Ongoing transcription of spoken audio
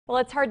Well,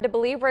 it's hard to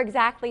believe we're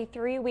exactly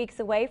 3 weeks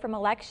away from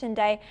Election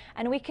Day,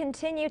 and we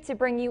continue to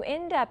bring you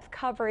in-depth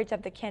coverage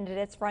of the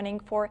candidates running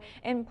for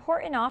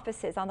important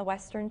offices on the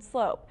Western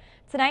Slope.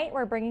 Tonight,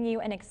 we're bringing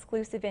you an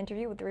exclusive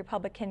interview with the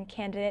Republican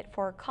candidate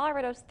for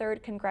Colorado's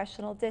 3rd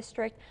Congressional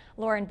District,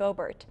 Lauren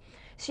Boebert.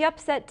 She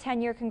upset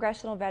 10-year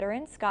congressional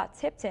veteran Scott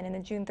Tipton in the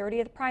June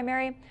 30th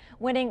primary,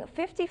 winning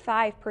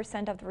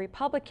 55% of the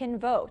Republican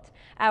vote.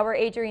 Our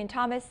Adrian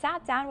Thomas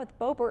sat down with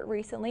Boebert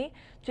recently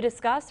to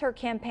discuss her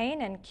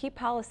campaign and key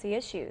policy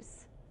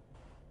issues.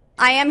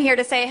 I am here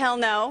to say, hell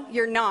no,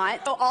 you're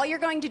not. So all you're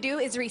going to do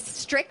is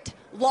restrict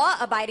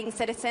law-abiding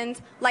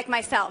citizens like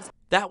myself.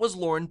 That was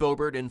Lauren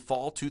Boebert in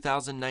fall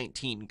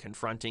 2019,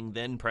 confronting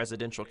then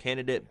presidential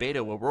candidate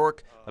Beto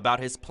O'Rourke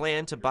about his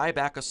plan to buy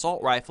back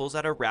assault rifles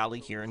at a rally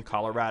here in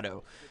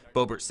Colorado.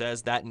 Boebert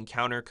says that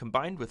encounter,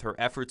 combined with her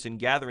efforts in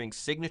gathering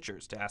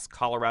signatures to ask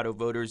Colorado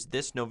voters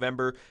this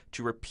November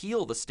to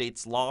repeal the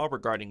state's law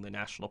regarding the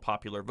National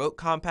Popular Vote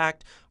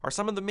Compact, are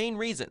some of the main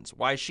reasons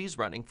why she's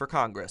running for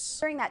Congress.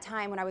 During that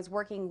time when I was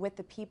working with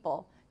the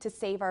people to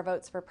save our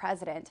votes for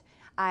president,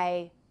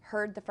 I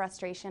heard the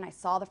frustration, I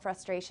saw the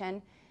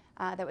frustration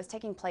that was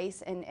taking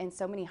place in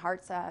so many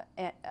hearts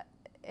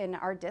in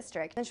our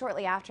district. And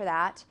shortly after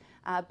that,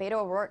 Beto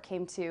O'Rourke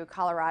came to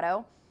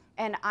Colorado,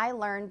 and I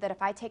learned that if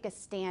I take a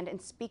stand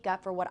and speak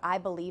up for what I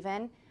believe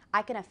in,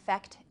 I can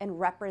affect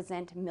and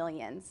represent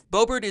millions.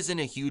 Boebert is in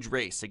a huge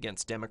race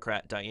against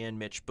Democrat Diane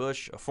Mitch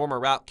Bush, a former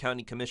Routt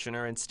County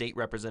Commissioner and state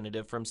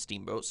representative from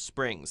Steamboat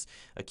Springs.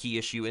 A key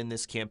issue in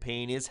this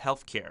campaign is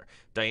health care.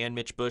 Diane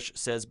Mitch Bush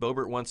says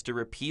Boebert wants to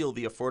repeal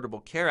the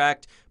Affordable Care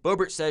Act.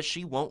 Boebert says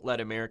she won't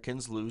let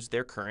Americans lose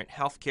their current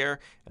health care,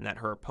 and that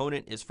her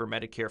opponent is for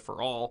Medicare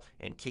for all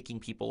and kicking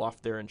people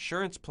off their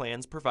insurance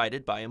plans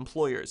provided by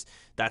employers.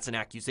 That's an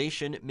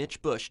accusation Mitch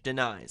Bush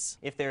denies.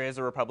 If there is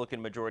a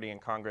Republican majority in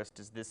Congress,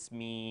 does this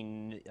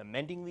mean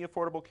amending the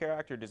Affordable Care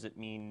Act, or does it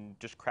mean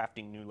just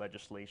crafting new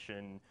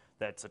legislation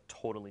that's a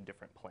totally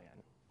different plan?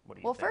 What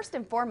do you think? First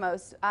and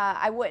foremost,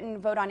 I wouldn't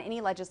vote on any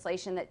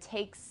legislation that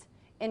takes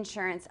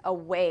insurance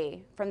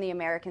away from the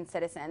American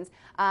citizens.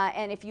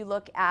 And if you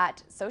look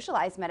at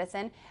socialized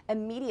medicine,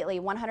 immediately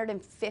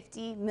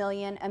 150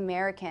 million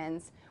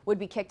Americans would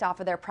be kicked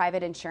off of their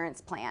private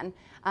insurance plan.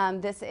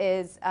 This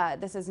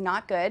is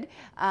not good,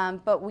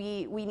 but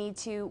we need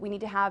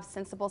to have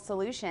sensible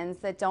solutions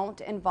that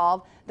don't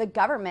involve the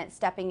government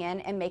stepping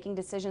in and making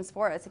decisions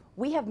for us.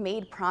 We have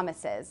made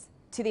promises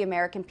to the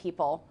American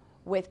people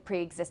with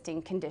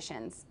pre-existing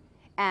conditions.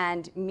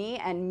 And me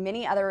and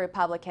many other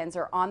Republicans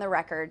are on the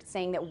record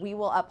saying that we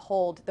will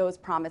uphold those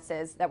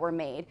promises that were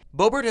made.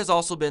 Boebert has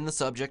also been the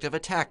subject of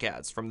attack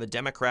ads from the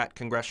Democrat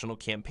Congressional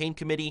Campaign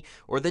Committee,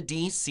 or the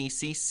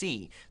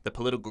DCCC. The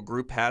political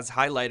group has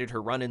highlighted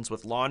her run-ins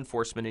with law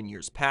enforcement in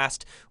years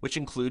past, which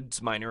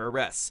includes minor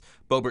arrests.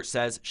 Boebert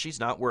says she's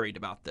not worried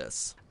about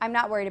this. I'm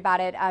not worried about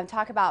it.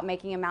 Talk about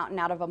making a mountain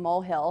out of a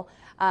molehill.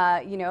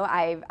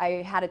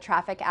 I had a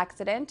traffic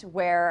accident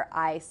where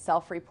I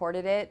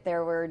self-reported it.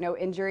 There were no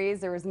injuries.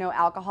 There was no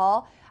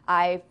alcohol.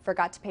 I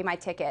forgot to pay my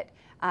ticket.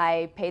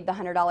 I paid the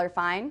 $100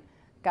 fine.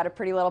 Got a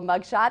pretty little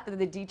mugshot that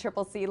the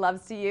DCCC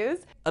loves to use.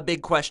 A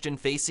big question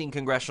facing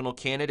congressional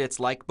candidates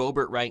like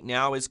Boebert right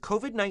now is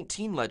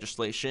COVID-19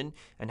 legislation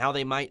and how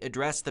they might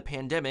address the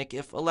pandemic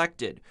if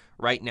elected.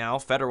 Right now,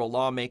 federal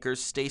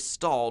lawmakers stay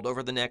stalled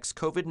over the next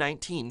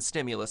COVID-19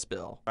 stimulus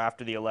bill.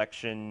 After the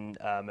election,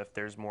 if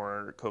there's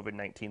more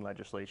COVID-19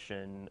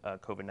 legislation,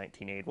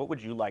 COVID-19 aid, what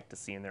would you like to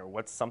see in there?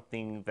 What's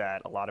something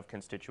that a lot of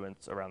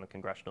constituents around the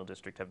congressional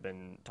district have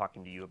been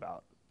talking to you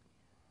about?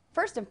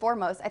 First and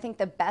foremost, I think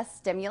the best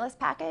stimulus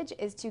package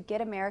is to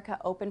get America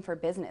open for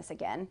business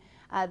again.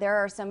 There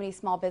are so many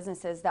small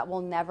businesses that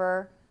will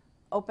never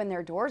open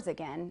their doors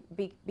again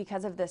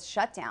because of this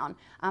shutdown.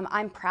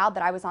 I'm proud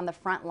that I was on the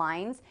front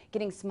lines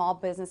getting small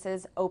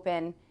businesses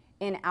open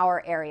in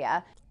our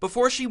area.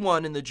 Before she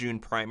won in the June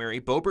primary,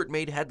 Boebert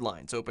made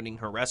headlines opening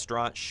her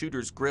restaurant,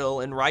 Shooter's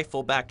Grill, and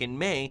Rifle back in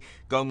May,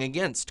 going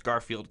against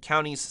Garfield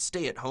County's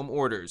stay-at-home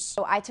orders.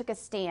 So I took a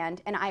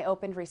stand and I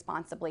opened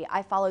responsibly.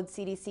 I followed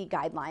CDC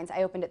guidelines.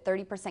 I opened at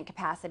 30%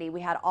 capacity.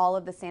 We had all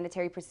of the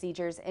sanitary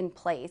procedures in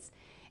place.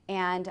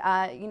 And,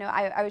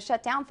 I was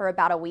shut down for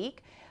about a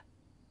week.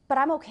 But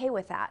I'm okay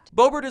with that.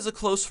 Boebert is a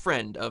close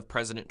friend of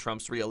President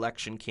Trump's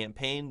re-election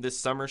campaign. This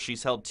summer,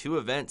 she's held 2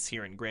 events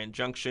here in Grand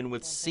Junction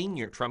with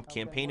senior Trump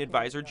campaign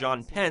advisor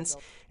John Pence,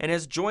 and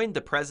has joined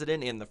the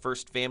president and the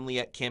First Family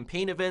at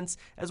campaign events,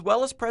 as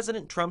well as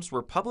President Trump's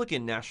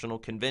Republican National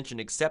Convention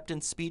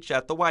acceptance speech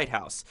at the White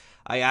House.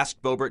 I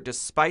asked Boebert,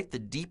 despite the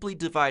deeply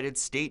divided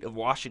state of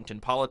Washington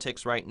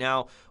politics right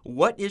now,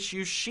 what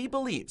issues she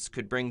believes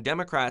could bring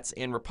Democrats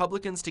and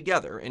Republicans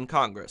together in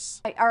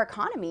Congress. Our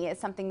economy is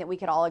something that we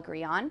could all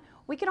agree on.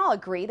 We can all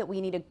agree that we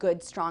need a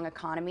good, strong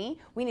economy.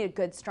 We need a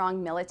good,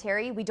 strong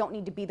military. We don't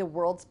need to be the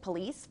world's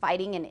police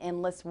fighting an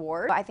endless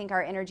war. I think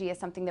our energy is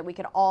something that we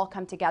could all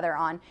come together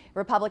on.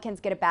 Republicans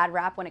get a bad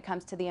rap when it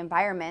comes to the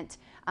environment,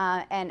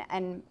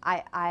 and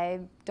I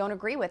don't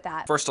agree with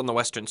that. First on the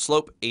Western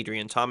Slope,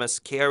 Adrian Thomas,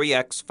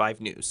 KREX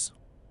 5 News.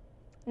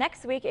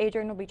 Next week,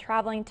 Adrian will be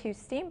traveling to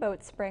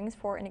Steamboat Springs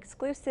for an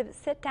exclusive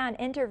sit-down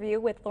interview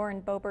with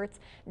Lauren Boebert's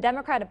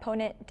Democrat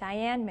opponent,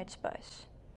 Diane Mitchbush.